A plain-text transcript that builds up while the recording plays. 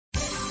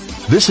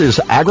This is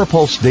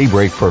AgriPulse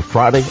Daybreak for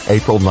Friday,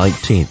 April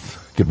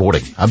 19th. Good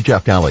morning. I'm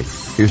Jeff Daly.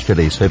 Here's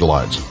today's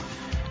headlines.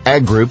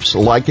 Ag groups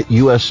like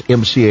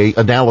USMCA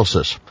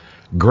analysis.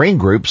 Grain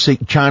groups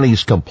seek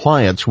Chinese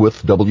compliance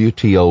with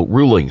WTO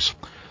rulings.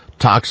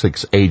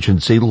 Toxics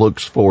agency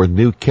looks for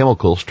new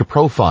chemicals to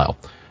profile.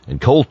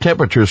 And cold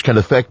temperatures can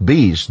affect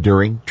bees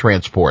during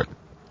transport.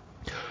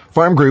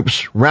 Farm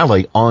groups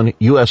rally on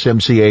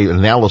USMCA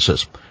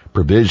analysis.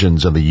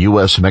 Provisions in the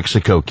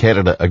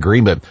U.S.-Mexico-Canada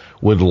agreement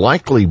would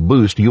likely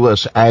boost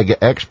U.S. ag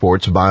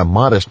exports by a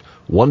modest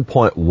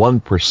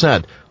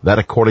 1.1%, that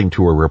according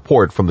to a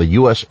report from the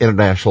U.S.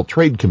 International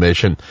Trade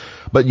Commission.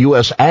 But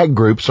U.S. ag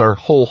groups are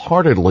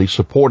wholeheartedly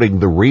supporting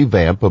the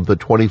revamp of the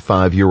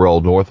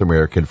 25-year-old North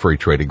American Free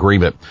Trade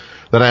Agreement.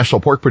 The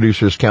National Pork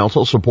Producers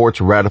Council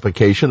supports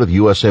ratification of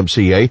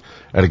USMCA,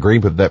 an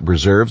agreement that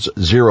preserves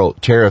zero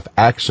tariff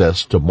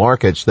access to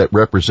markets that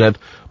represent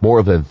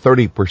more than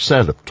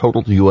 30% of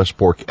total U.S.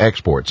 pork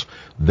exports.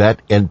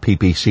 That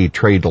NPPC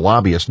trade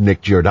lobbyist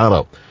Nick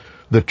Giordano.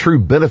 The true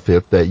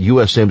benefit that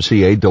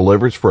USMCA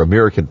delivers for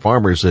American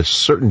farmers is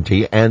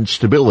certainty and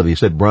stability,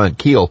 said Brian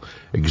Keel,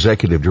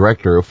 Executive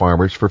Director of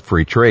Farmers for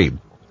Free Trade.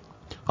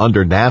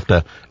 Under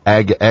NAFTA,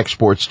 ag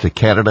exports to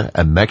Canada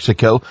and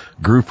Mexico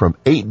grew from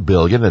 $8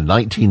 billion in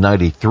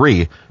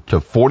 1993 to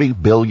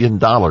 $40 billion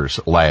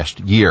last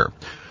year.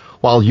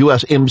 While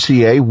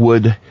USMCA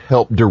would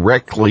help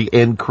directly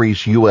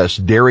increase U.S.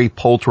 dairy,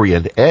 poultry,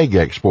 and egg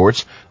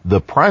exports, the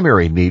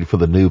primary need for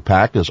the new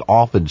pact is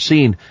often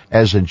seen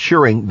as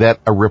ensuring that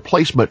a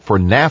replacement for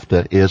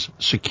NAFTA is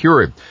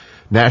secured.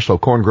 National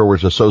Corn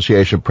Growers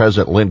Association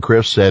President Lynn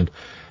Crist said,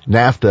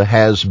 NAFTA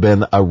has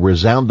been a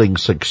resounding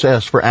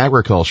success for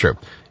agriculture.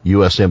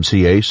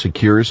 USMCA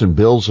secures and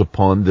builds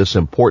upon this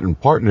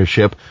important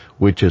partnership,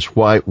 which is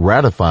why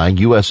ratifying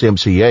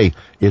USMCA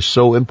is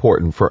so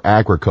important for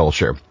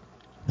agriculture.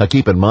 Now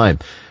keep in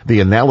mind, the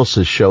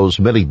analysis shows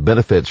many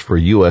benefits for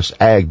U.S.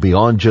 ag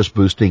beyond just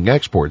boosting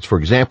exports. For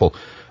example,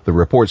 the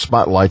report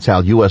spotlights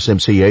how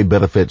USMCA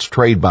benefits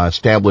trade by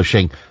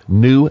establishing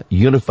new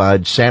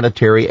unified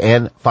sanitary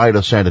and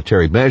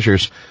phytosanitary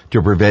measures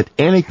to prevent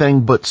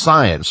anything but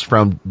science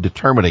from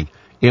determining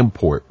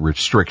import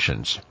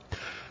restrictions.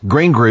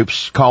 Grain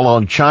groups call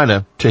on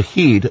China to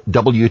heed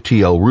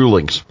WTO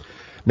rulings.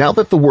 Now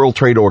that the World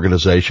Trade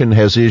Organization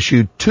has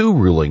issued 2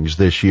 rulings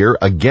this year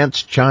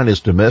against China's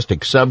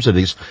domestic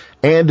subsidies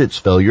and its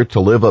failure to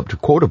live up to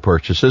quota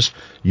purchases,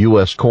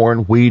 U.S.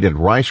 corn, wheat, and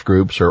rice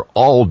groups are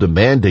all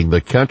demanding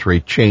the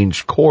country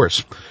change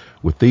course.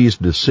 With these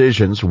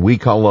decisions, we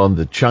call on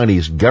the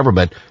Chinese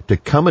government to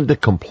come into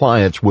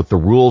compliance with the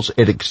rules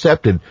it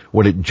accepted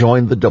when it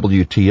joined the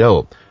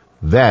WTO.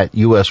 That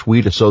U.S.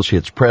 Wheat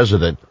Associates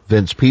President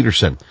Vince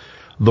Peterson.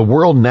 The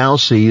world now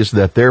sees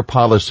that their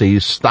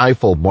policies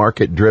stifle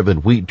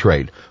market-driven wheat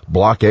trade,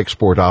 block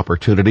export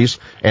opportunities,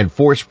 and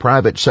force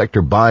private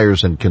sector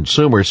buyers and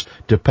consumers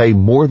to pay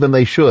more than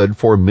they should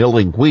for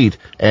milling wheat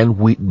and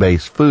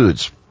wheat-based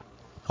foods.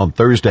 On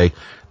Thursday,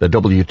 the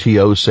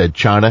WTO said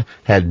China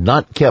had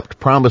not kept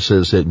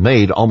promises it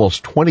made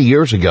almost 20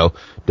 years ago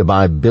to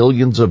buy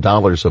billions of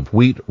dollars of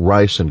wheat,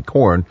 rice, and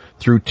corn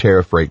through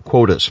tariff rate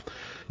quotas.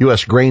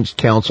 U.S. Grains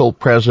Council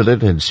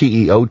President and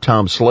CEO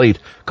Tom Slate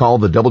called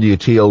the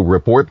WTO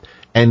report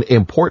an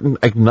important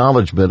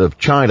acknowledgement of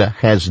China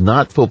has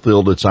not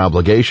fulfilled its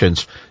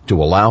obligations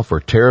to allow for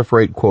tariff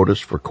rate quotas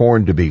for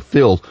corn to be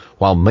filled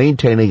while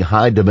maintaining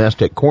high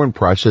domestic corn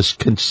prices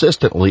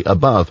consistently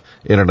above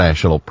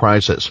international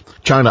prices.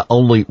 China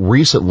only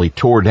recently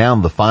tore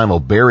down the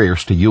final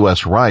barriers to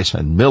U.S. rice,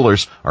 and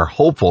millers are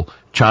hopeful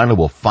China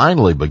will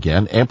finally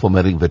begin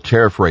implementing the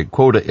tariff rate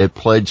quota it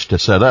pledged to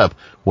set up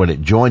when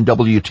it joined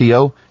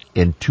WTO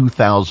in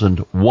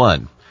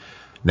 2001.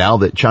 Now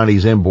that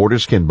Chinese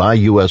importers can buy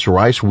U.S.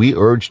 rice, we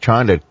urge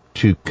China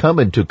to come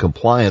into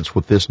compliance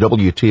with this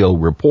WTO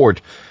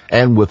report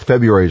and with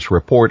February's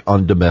report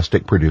on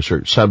domestic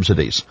producer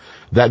subsidies.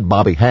 That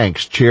Bobby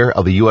Hanks, chair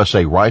of the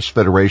USA Rice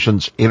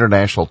Federation's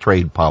International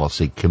Trade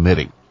Policy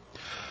Committee.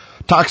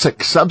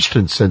 Toxic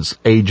Substances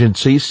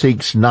Agency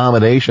seeks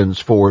nominations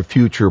for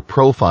future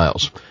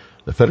profiles.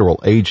 The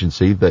federal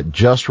agency that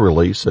just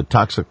released a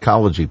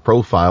toxicology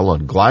profile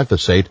on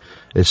glyphosate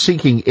is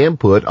seeking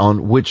input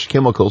on which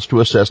chemicals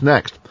to assess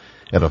next.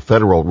 In a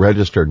Federal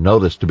Register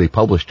notice to be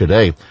published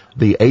today,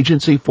 the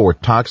Agency for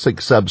Toxic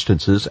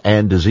Substances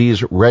and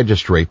Disease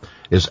Registry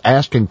is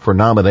asking for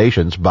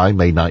nominations by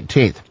May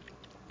 19th.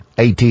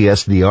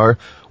 ATSDR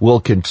will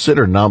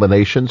consider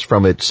nominations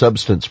from its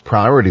substance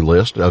priority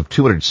list of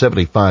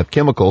 275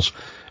 chemicals,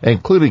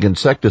 including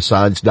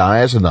insecticides,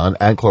 diazinon,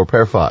 and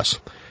chlorpyrifos.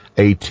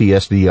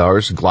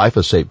 ATSDR's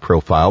glyphosate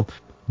profile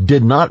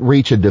did not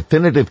reach a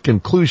definitive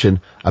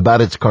conclusion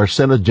about its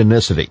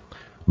carcinogenicity.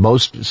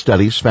 Most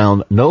studies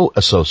found no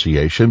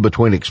association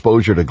between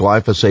exposure to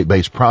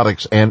glyphosate-based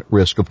products and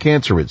risk of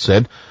cancer, it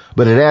said,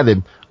 but it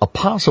added a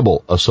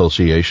possible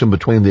association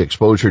between the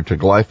exposure to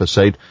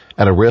glyphosate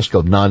and a risk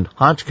of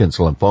non-Hodgkin's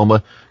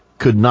lymphoma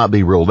could not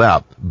be ruled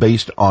out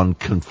based on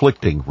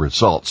conflicting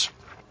results.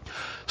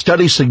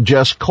 Studies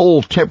suggest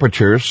cold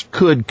temperatures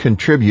could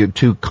contribute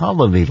to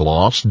colony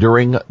loss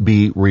during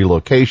bee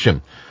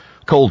relocation.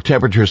 Cold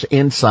temperatures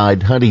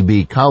inside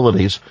honeybee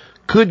colonies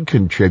could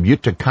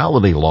contribute to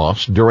colony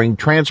loss during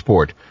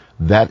transport.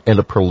 That in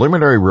a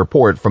preliminary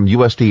report from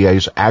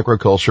USDA's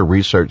Agriculture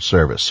Research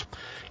Service.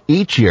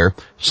 Each year,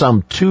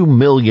 some 2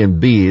 million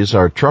bees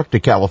are trucked to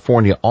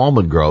California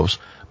almond groves,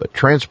 but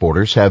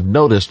transporters have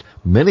noticed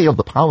many of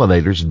the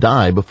pollinators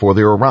die before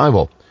their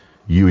arrival.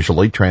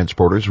 Usually,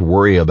 transporters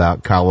worry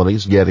about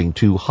colonies getting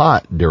too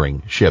hot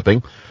during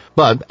shipping,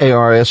 but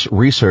ARS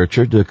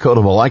researcher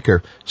Dakota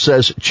Maliker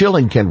says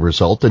chilling can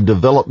result in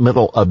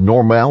developmental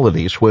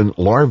abnormalities when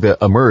larvae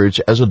emerge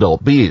as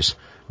adult bees.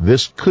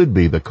 This could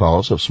be the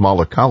cause of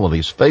smaller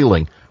colonies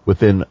failing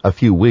within a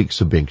few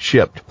weeks of being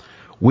shipped.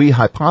 We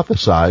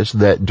hypothesize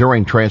that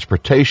during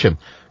transportation,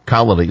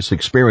 colonies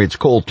experience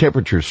cold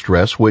temperature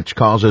stress, which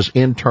causes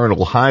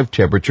internal hive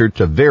temperature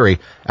to vary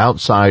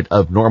outside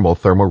of normal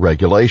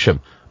thermoregulation.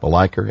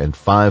 Maliker and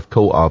 5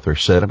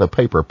 co-authors said in a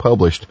paper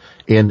published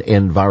in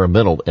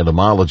Environmental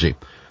Entomology.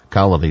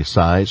 Colony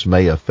size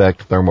may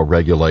affect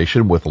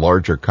thermoregulation, with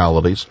larger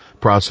colonies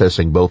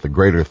processing both a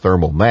greater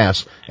thermal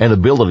mass and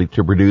ability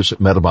to produce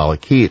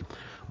metabolic heat.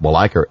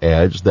 Maliker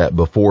adds that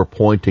before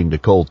pointing to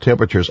cold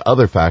temperatures,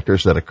 other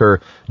factors that occur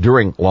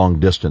during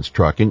long-distance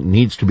trucking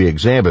needs to be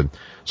examined,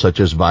 such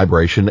as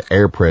vibration,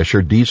 air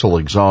pressure, diesel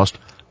exhaust,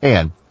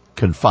 and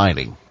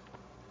confining.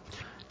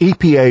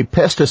 EPA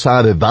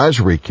Pesticide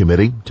Advisory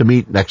Committee to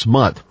meet next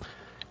month.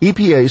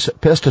 EPA's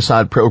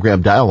Pesticide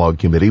Program Dialogue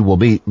Committee will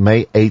meet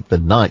May 8th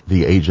and 9th,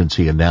 the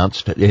agency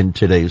announced in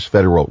today's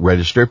Federal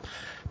Register.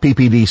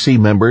 PPDC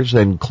members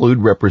include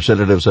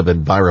representatives of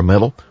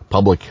environmental,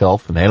 public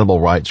health, and animal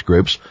rights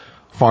groups,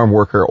 farm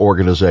worker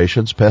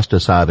organizations,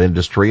 pesticide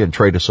industry and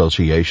trade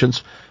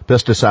associations,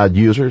 pesticide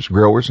users,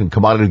 growers, and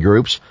commodity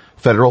groups,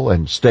 federal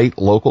and state,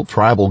 local,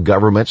 tribal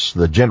governments,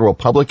 the general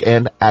public,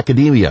 and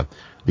academia.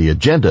 The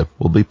agenda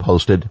will be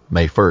posted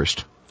May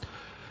 1st.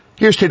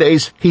 Here's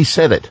today's He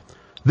Said It.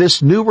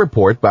 This new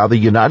report by the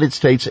United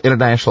States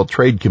International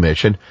Trade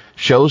Commission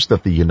shows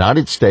that the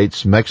United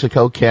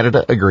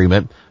States-Mexico-Canada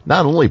agreement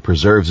not only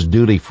preserves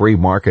duty-free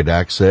market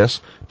access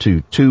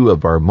to 2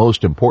 of our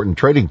most important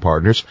trading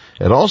partners,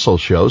 it also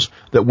shows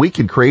that we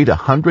can create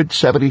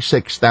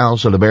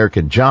 176,000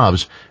 American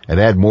jobs and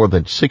add more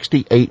than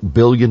 $68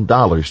 billion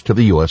to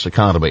the U.S.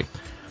 economy.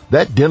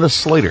 That Dennis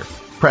Slater,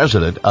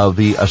 president of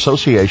the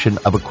Association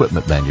of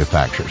Equipment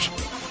Manufacturers.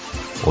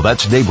 Well,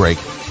 that's Daybreak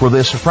for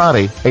this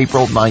Friday,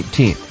 April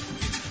 19th.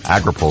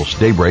 AgriPulse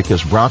Daybreak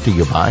is brought to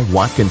you by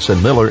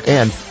Watkinson Miller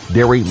and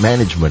Dairy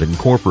Management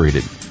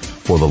Incorporated.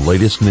 For the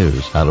latest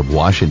news out of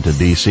Washington,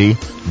 D.C.,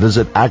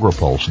 visit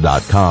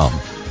agripulse.com.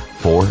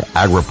 For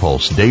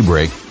AgriPulse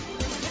Daybreak,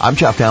 I'm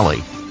Jeff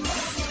Daly.